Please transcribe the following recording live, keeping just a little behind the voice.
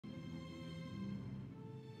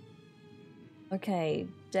Okay,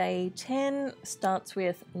 day 10 starts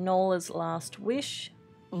with Nola's last wish.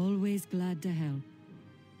 Always glad to help.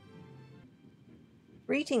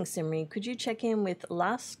 Greetings, Simri. Could you check in with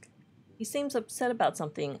Lask? He seems upset about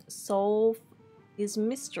something. Solve his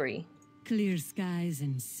mystery. Clear skies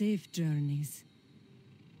and safe journeys.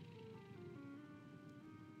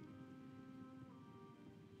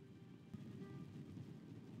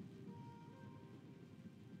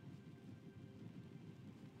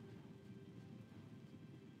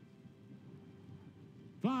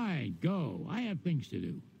 Fine, go. I have things to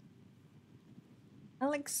do.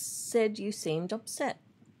 Alex said you seemed upset.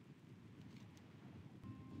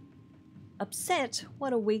 Upset?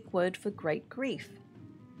 What a weak word for great grief.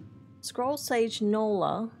 Scrollsage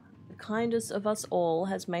Nola, the kindest of us all,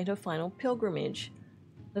 has made her final pilgrimage.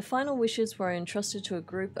 The final wishes were entrusted to a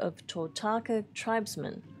group of Tortaka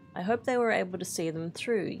tribesmen. I hope they were able to see them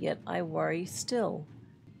through, yet I worry still.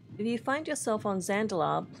 If you find yourself on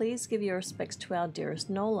Zandalar, please give your respects to our dearest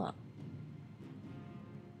Nola.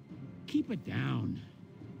 Keep it down.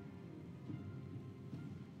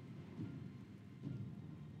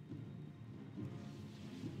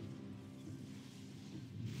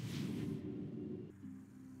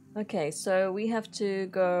 Okay, so we have to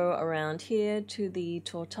go around here to the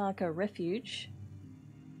Tortaka refuge.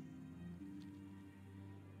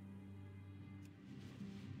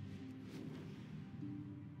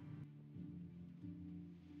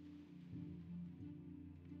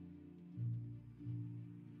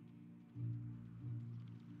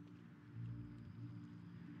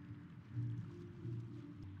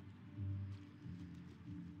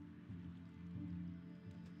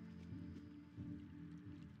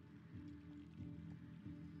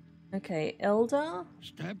 Okay, Elder.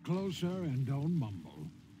 Step closer and don't mumble.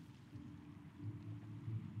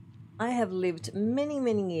 I have lived many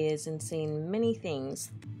years and seen many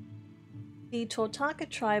things. The Tortaka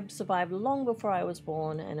tribe survived long before I was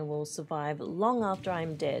born, and it will survive long after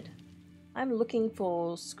I'm dead. I'm looking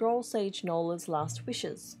for Scrollsage Nola's last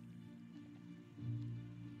wishes.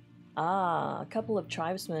 Ah, a couple of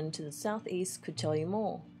tribesmen to the southeast could tell you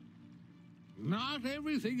more. Not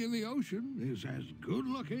everything in the ocean is as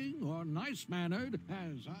good-looking or nice-mannered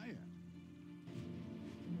as I am.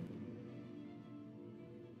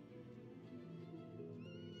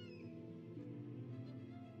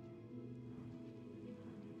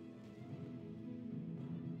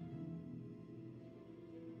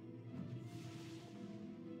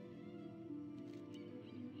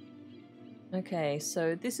 Okay,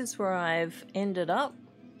 so this is where I've ended up.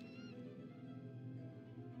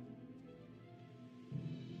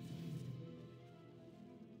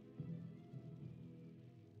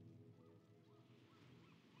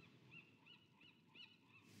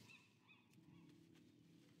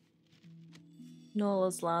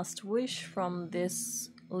 Nola's last wish from this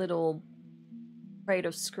little crate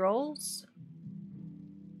of scrolls.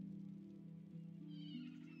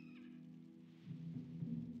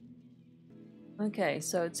 Okay,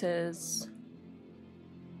 so it says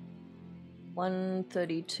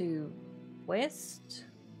 132 west.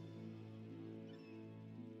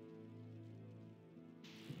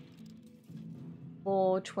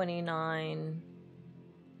 $429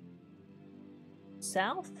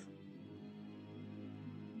 south.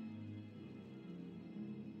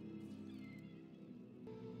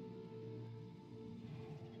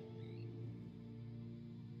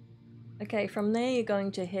 Okay, from there you're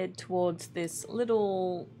going to head towards this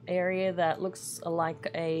little area that looks like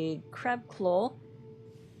a crab claw.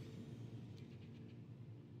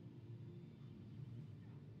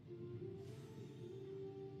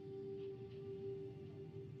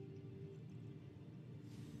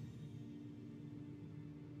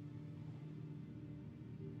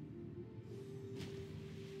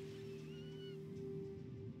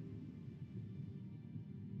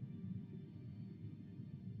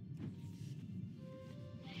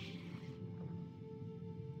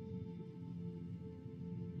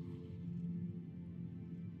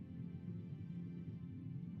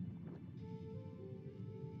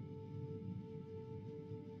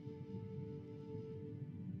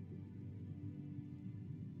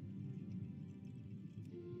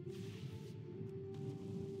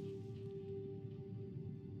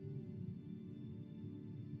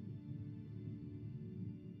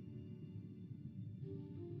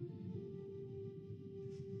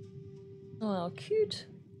 Oh, how cute.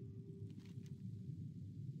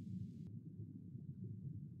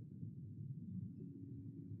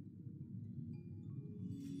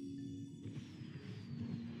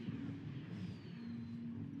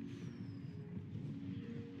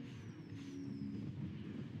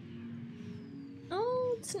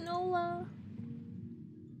 Oh, it's Nola.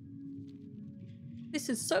 This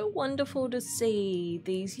is so wonderful to see.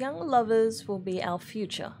 These young lovers will be our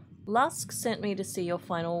future. Lusk sent me to see your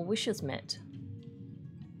final wishes met.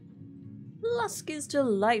 Lusk is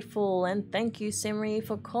delightful, and thank you, Simri,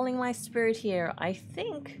 for calling my spirit here. I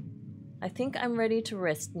think I'm ready to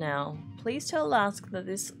rest now. Please tell Lusk that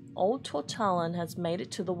this old Tortalan has made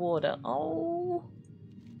it to the water. Oh.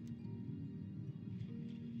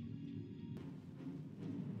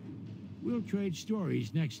 We'll trade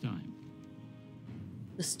stories next time.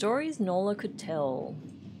 The stories Nola could tell.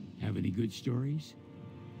 Have any good stories?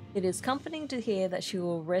 It is comforting to hear that she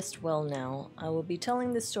will rest well now. I will be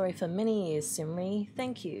telling this story for many years, Simri.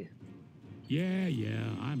 Thank you. Yeah,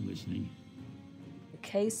 I'm listening. The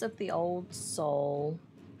Case of the Old Soul.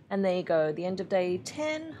 And there you go, the end of day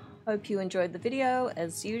 10. Hope you enjoyed the video.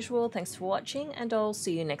 As usual, thanks for watching, and I'll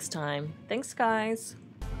see you next time. Thanks, guys.